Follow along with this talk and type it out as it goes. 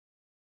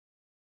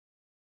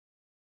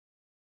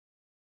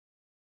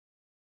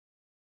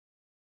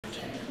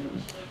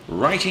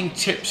Writing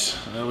tips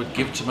I would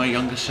give to my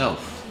younger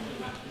self.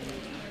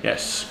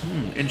 Yes,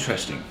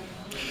 interesting.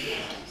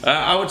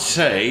 I would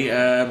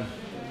say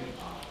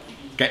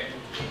get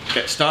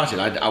started.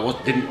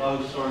 Didn't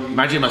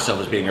imagine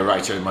myself as being a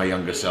writer in my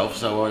younger self,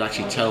 so I would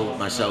actually tell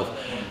myself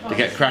to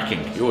get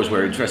cracking. You always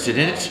were interested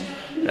in it,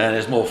 and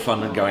there's more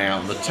fun than going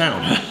out in the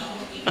town.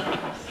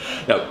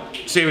 No,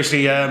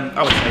 seriously,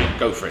 I would say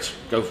go for it.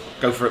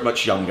 Go for it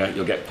much younger.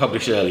 You'll get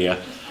published earlier,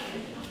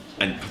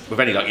 and with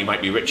any luck, you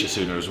might be richer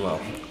sooner as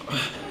well.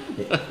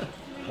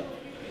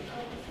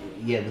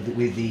 Yeah,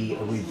 with being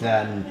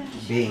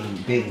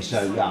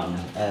so young,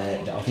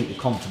 I think the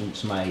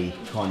confidence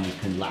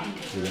can lack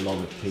with a lot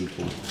of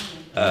people.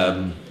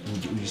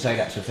 Would you say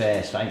that's a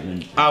fair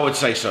statement? I would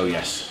say so,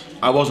 yes.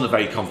 I wasn't a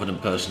very confident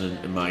person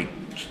in my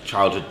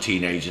childhood,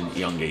 teenage, and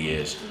younger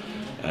years,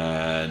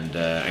 and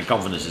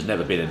confidence has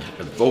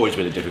always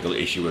been a difficult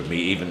issue with me,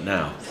 even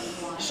now.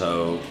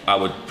 So I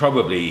would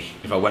probably,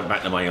 if I went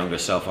back to my younger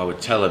self, I would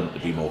tell him to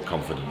be more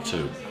confident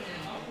too.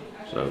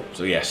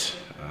 So yes.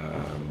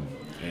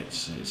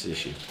 It's an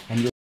issue.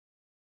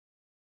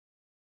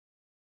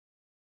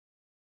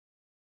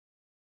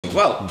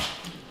 Well,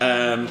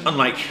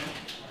 unlike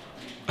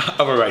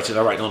other writers,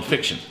 I write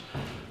non-fiction.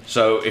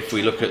 So if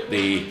we look at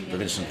the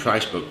Vincent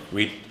Price book,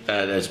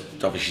 there's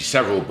obviously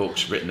several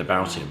books written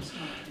about him.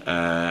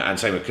 And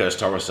same with Cursed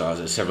Horror Stars,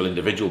 there's several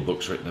individual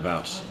books written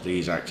about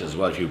these actors as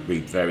well, if you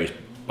read various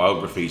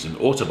biographies and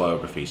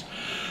autobiographies.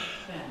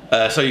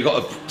 So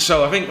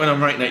I think when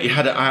I'm writing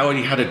that, I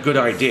already had a good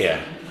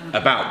idea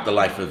about the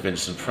life of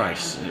Vincent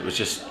Price, and it was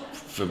just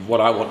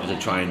what I wanted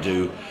to try and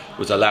do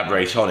was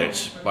elaborate on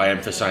it by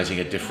emphasising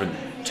a different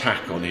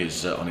tack on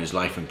his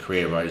life and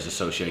career, by his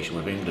association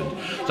with England.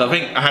 So I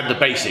think I had the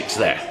basics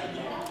there.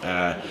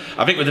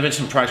 I think with the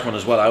Vincent Price one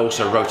as well, I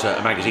also wrote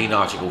a magazine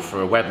article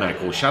for a web mag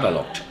called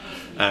Shadowlocked,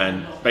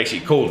 and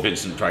basically called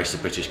Vincent Price: The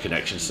British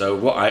Connection.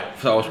 So I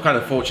was kind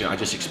of fortunate. I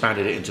just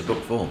expanded it into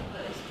book form.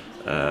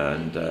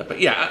 But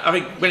yeah, I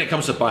think when it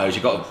comes to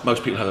bios,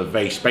 most people have a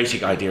very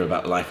basic idea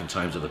about the life and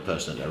times of the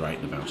person that they're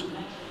writing about.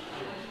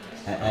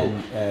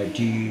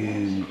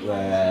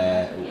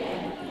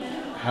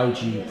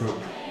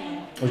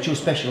 What's your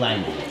special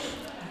angles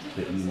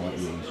that you might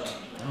use?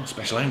 Oh,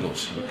 special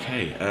angles.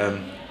 Okay.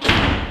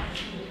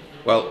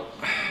 Well,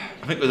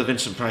 I think with the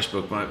Vincent Price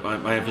book,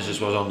 my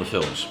emphasis was on the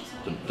films,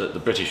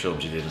 the British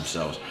films he did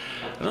themselves.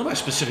 I don't know about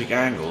specific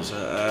angles.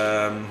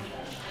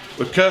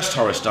 With Cursed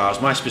Horror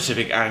Stars, my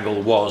specific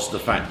angle was the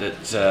fact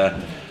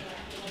that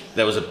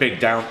there was a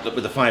big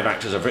with the 5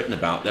 actors I've written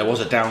about, there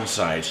was a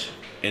downside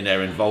in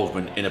their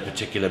involvement in a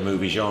particular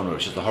movie genre,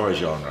 which is the horror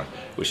genre,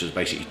 which was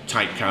basically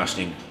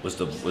typecasting was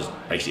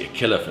basically a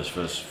killer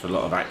for a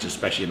lot of actors,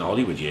 especially in the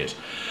Hollywood years.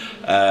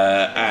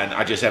 And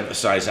I just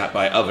emphasised that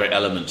by other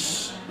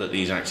elements that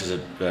these actors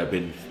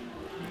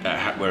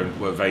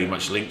were very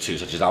much linked to,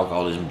 such as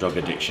alcoholism, drug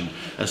addiction,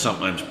 and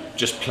sometimes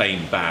just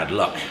plain bad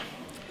luck.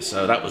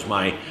 So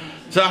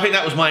I think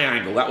that was my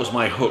angle, that was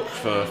my hook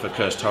for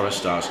Cursed Horror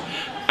Stars.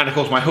 And of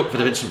course my hook for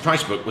the Vincent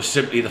Price book was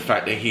simply the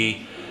fact that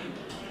he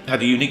had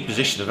the unique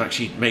position of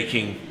actually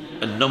making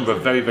a number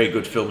of very, very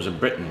good films in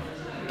Britain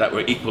that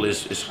were equal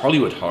his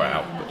Hollywood horror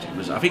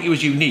output. I think he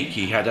was unique.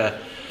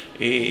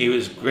 He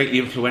was greatly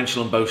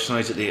influential on both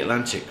sides of the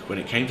Atlantic when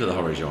it came to the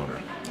horror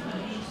genre.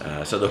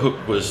 So the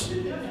hook was,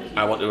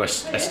 I want to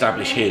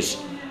establish his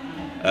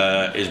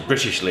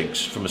British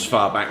links from as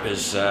far back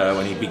as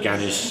when he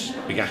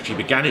actually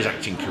began his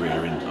acting career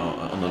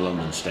on the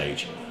London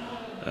stage,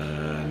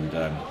 and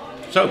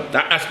so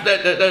that's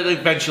the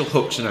eventual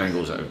hooks and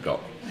angles that I've got.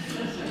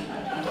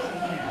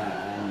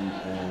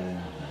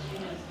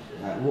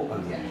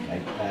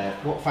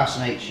 What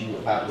fascinates you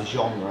about the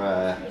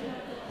genre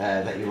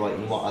that you're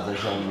writing? What other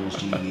genres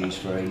do you use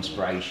for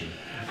inspiration?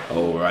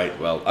 Oh right,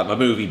 well I'm a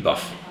movie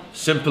buff,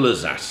 simple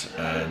as that,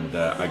 and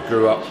I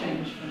grew up.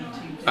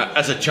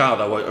 As a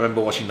child, I remember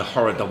watching the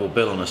Horror Double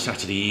Bill on a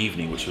Saturday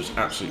evening, which was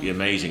absolutely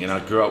amazing, and I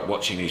grew up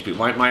watching these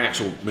people. My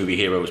actual movie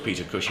hero was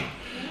Peter Cushing,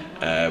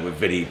 with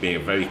Vinny being a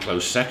very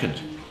close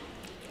second.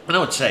 And I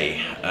would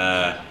say,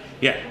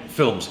 yeah,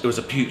 films, it was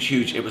a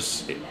huge,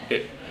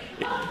 it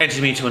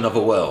entered me into another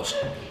world.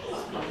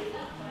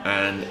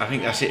 And I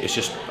think that's it.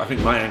 I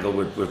think my angle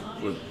with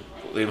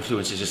the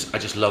influence is just, I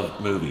just love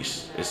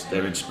movies.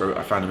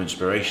 I find them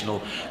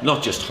inspirational.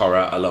 Not just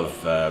horror. I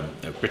love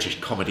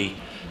British comedy.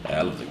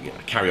 I love the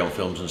carry-on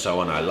films and so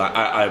on.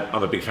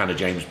 I'm a big fan of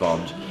James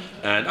Bond,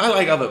 and I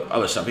like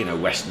other stuff.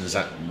 Westerns,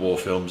 war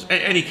films,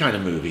 any kind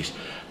of movies.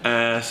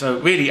 So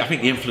really, I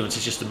think the influence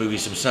is just the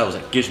movies themselves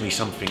that gives me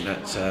something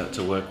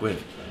to work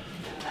with.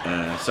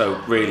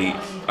 So really,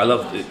 I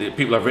love the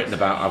people I've written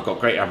about. I've got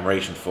great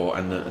admiration for,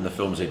 and the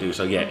films they do.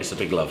 So yeah, it's a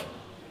big love.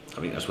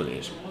 I think that's what it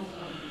is.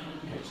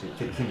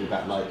 Think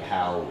about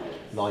how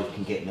life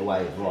can get in the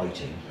way of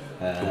writing.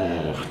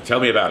 Tell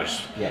me about it.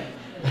 Yeah.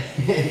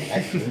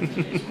 Excellent.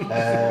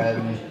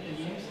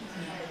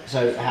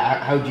 So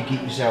how do you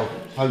keep yourself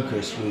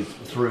focus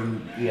through,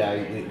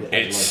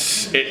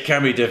 it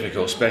can be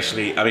difficult,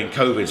 especially, I mean,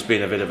 COVID's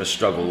been a bit of a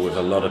struggle with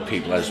a lot of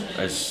people,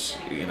 as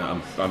you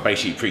know, I'm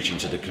basically preaching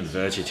to the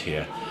converted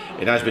here.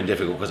 It has been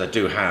difficult because I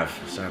do have,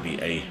 sadly,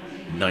 a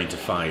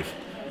 9-to-5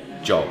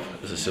 job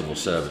as a civil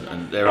servant,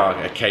 and there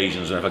are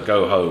occasions when if I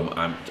go home,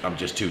 I'm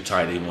just too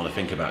tired to even want to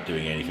think about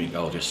doing anything.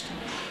 I'll just,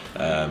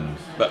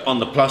 but on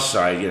the plus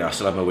side, you know, I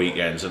still have my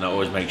weekends, and I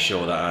always make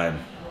sure that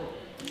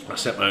I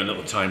set my own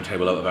little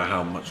timetable up about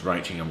how much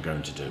writing I'm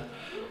going to do.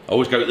 I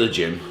always go to the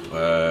gym,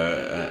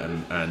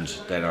 and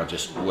then I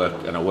just work,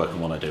 and I work on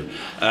what I do.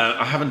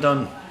 I haven't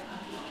done,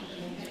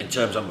 in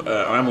terms of,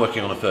 I'm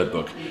working on a third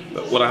book,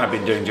 but what I have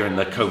been doing during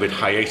the COVID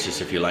hiatus,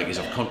 if you like, is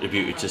I've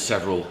contributed to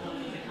several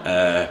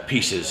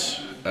pieces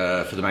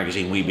for the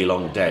magazine We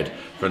Belong Dead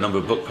for a number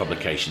of book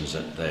publications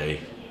that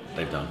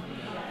they've done,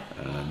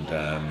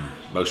 and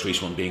most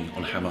recent one being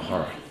on Hammer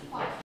Horror.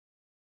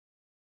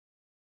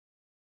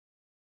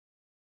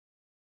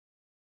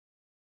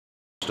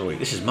 Story.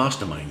 This is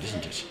Mastermind,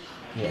 isn't it?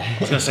 Yeah. I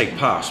was going to say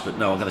past, but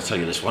no, I'm going to tell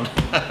you this one.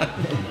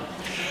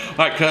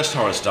 Right, Cursed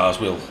Horror Stars.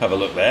 We'll have a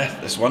look there.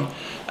 This one.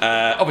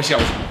 Obviously, I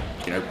was,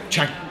 you know,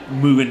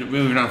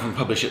 moving around from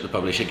publisher to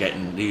publisher,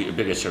 getting the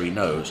obligatory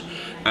no's.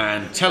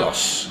 And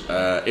Telos,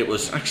 it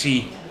was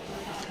actually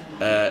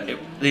the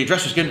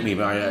address was given to me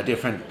by a dear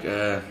friend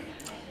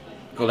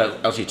called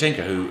Elsie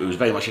Tinker, who was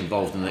very much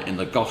involved in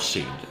the goth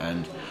scene,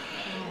 and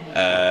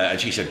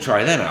she said,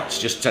 try them out,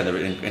 just send her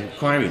an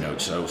inquiry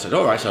note. So I said,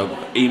 all right, so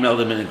emailed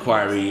them an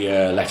inquiry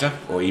letter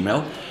or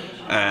email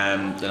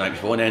the night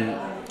before, and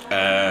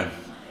then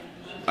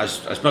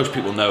as most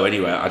people know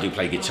anyway, I do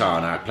play guitar,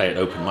 and I play at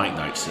open mic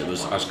nights. I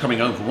was coming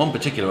home from one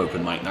particular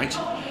open mic night.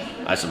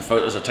 I had some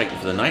photos I'd taken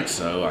for the night,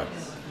 so I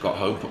got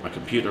home, put my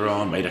computer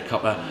on, made a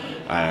cuppa,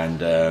 and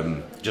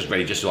just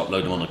ready just to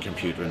upload them on the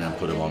computer and then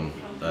put them on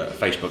a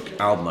Facebook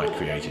album I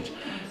created.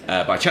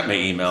 But I checked my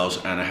emails,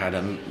 and I had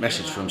a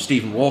message from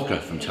Stephen Walker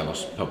from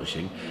Telos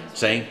Publishing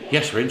saying,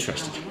 yes, we're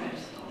interested.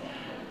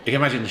 You can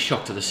imagine the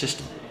shock to the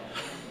system.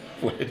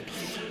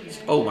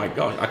 Oh my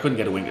gosh, I couldn't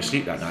get a wink of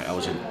sleep that night. I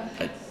was in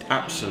an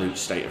absolute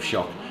state of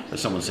shock that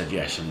someone said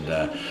yes, and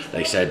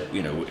they said,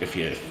 you know, if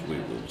we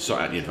will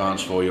sort out the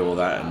advance for you, all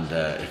that, and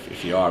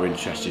if you are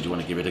interested, you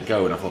want to give it a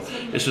go. And I thought,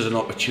 this was an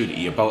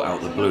opportunity, a bolt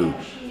out the blue,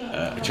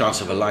 a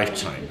chance of a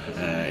lifetime.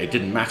 It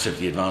didn't matter if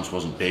the advance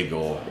wasn't big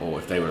or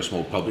if they were a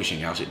small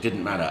publishing house. It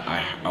didn't matter. I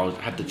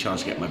had the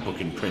chance to get my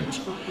book in print.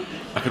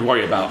 I could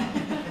worry about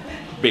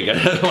bigger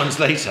ones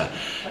later.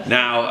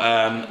 Now,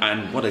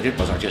 and what I did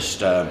was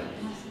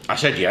I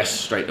said yes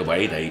straight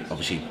away. They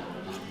obviously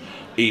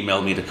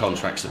emailed me the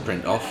contracts to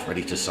print off,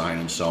 ready to sign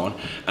and so on.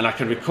 And I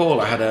can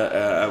recall I had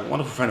a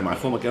wonderful friend of mine, a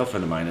former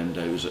girlfriend of mine, and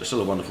who's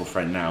still a wonderful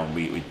friend now, and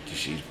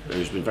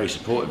who's been very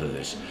supportive of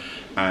this.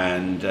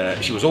 And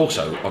she was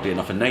also, oddly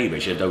enough, a neighbour.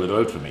 She lived over the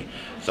road from me.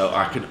 So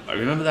I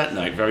remember that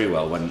night very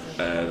well, when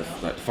the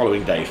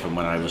following day from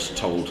when I was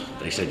told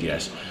they said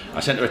yes,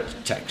 I sent her a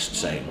text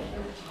saying,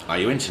 are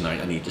you in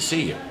tonight? I need to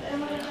see you.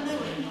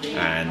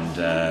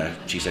 And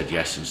she said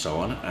yes and so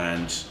on,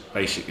 and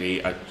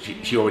basically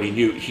she already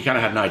knew, she kind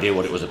of had an idea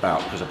what it was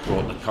about because I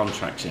brought the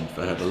contracts in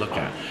for her to look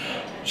at.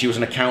 She was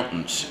an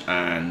accountant,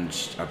 and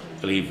I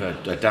believe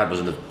her dad was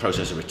in the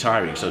process of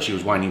retiring, so she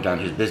was winding down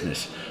his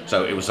business.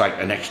 So it was like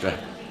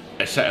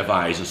a set of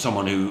eyes, and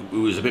someone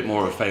who was a bit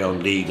more au fait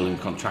on legal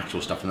and contractual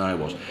stuff than I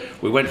was.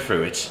 We went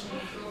through it.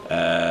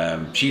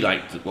 She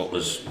liked what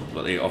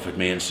they offered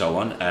me and so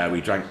on. We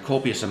drank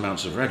copious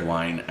amounts of red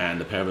wine, and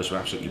the pair of us were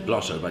absolutely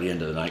blotto by the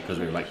end of the night because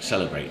we were like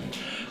celebrating.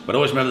 But I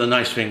always remember the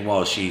nice thing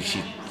was she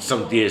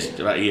some years,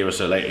 about a year or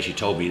so later, she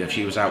told me that if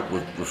she was out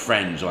with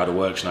friends or had a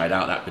works night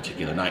out that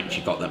particular night and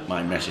she got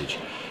my message,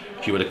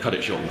 she would have cut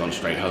it short and gone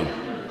straight home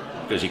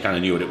because she kind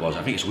of knew what it was.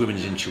 I think it's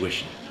women's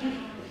intuition.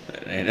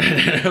 They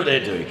know what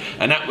they're doing,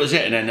 and that was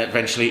it. And then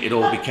eventually it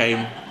all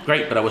became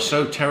great, but I was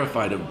so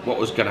terrified of what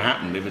was going to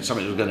happen, if it's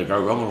something that was going to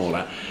go wrong and all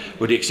that.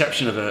 With the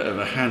exception of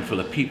a handful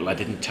of people, I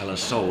didn't tell a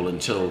soul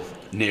until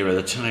nearer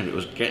the time it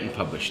was getting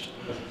published.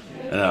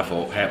 And I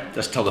thought, hey,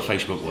 let's tell the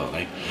Facebook world,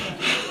 eh?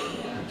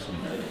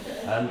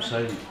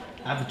 So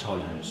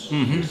advertisements.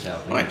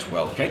 Mm-hmm. Right,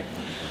 well, okay.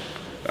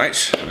 Right,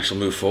 I shall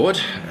move forward.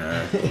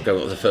 We'll go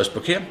with the first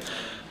book here.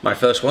 My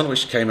first one,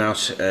 which came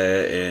out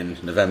in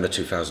November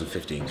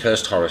 2015,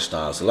 Cursed Horror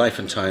Stars, the life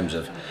and times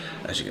of,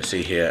 as you can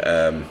see here,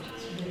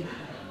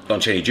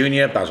 Lon Chaney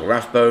Jr., Basil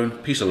Rathbone,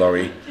 Peter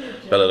Lorre,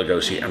 Bela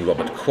Lugosi, and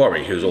Robert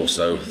Quarry, who's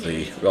also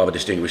the rather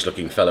distinguished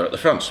looking fellow at the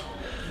front.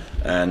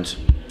 And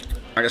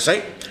like I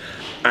say,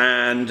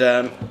 and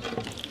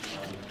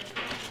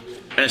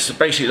it's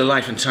basically the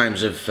life and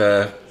times of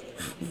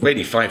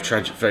really five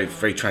very,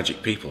 very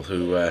tragic people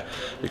who,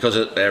 because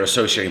they're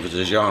associated with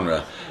the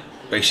genre,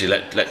 basically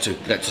led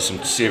to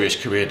some serious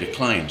career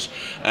declines.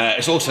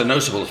 It's also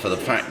notable for the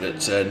fact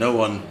that no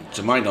one,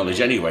 to my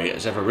knowledge anyway,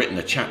 has ever written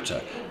a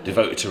chapter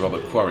devoted to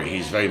Robert Quarry.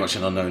 He's very much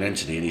an unknown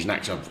entity, and he's an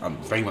actor I'm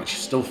very much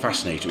still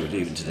fascinated with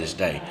even to this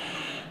day.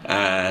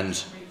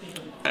 And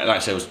like I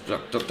said,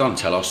 it was done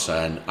Telos,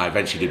 and I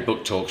eventually did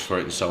book talks for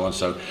it and so on.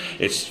 So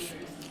it's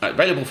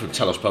Available from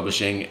Telos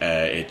Publishing.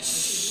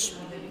 It's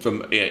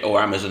from or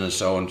Amazon and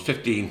so on.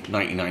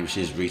 $15.99, which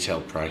is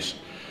retail price,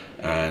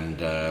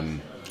 and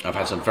I've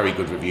had some very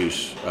good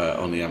reviews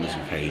on the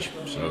Amazon page.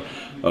 So,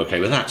 okay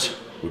with that.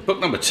 With book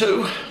number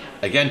 2,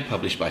 again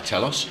published by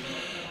Telos.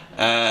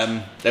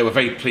 They were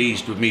very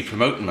pleased with me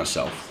promoting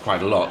myself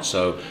quite a lot.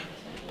 So,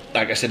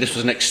 like I said, this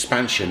was an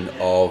expansion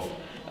of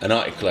an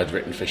article I'd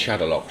written for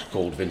Shadowlock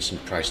called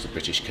Vincent Price, The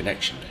British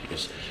Connection.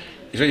 It's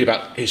really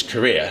about his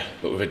career,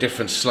 but with a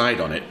different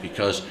slide on it,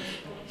 because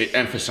it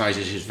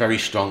emphasises his very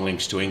strong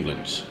links to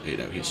England. You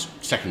know, his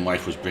second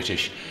wife was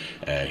British.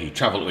 He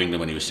travelled to England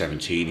when he was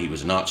 17. He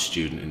was an art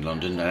student in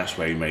London, and that's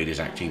where he made his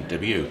acting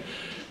debut.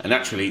 And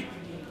naturally,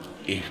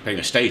 he became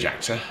a stage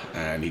actor,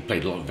 and he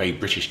played a lot of very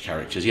British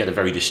characters. He had a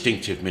very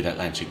distinctive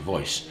mid-Atlantic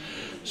voice.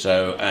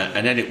 So,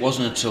 and then it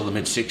wasn't until the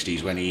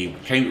mid-60s when he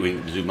came to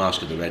England to do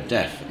Mask of the Red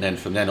Death, and then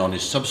from then on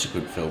his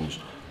subsequent films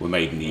were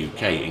made in the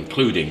UK,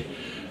 including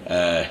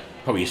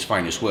probably his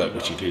finest work,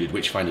 which included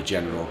Witchfinder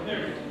General,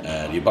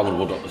 The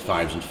Abominable Dr.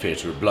 Fives, and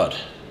Theatre of Blood.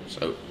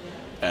 So,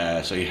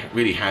 so he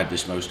really had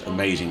this most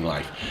amazing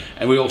life.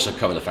 And we also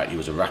cover the fact he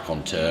was a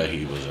raconteur,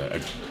 he was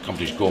an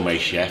accomplished gourmet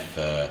chef,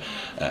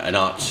 an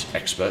arts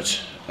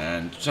expert,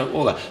 and so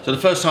all that. So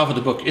the first half of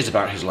the book is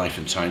about his life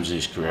and times in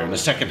his career, and the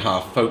second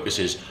half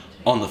focuses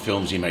on the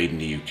films he made in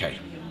the UK.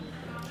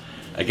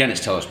 Again,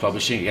 it's Telos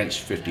Publishing. Again, it's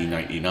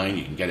 $15.99.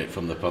 You can get it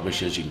from the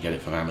publishers. You can get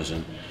it from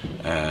Amazon.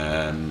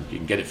 You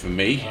can get it from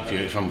me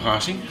if I'm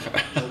passing.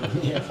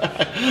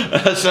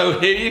 So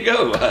here you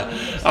go.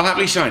 I'll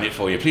happily sign it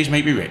for you. Please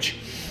make me rich.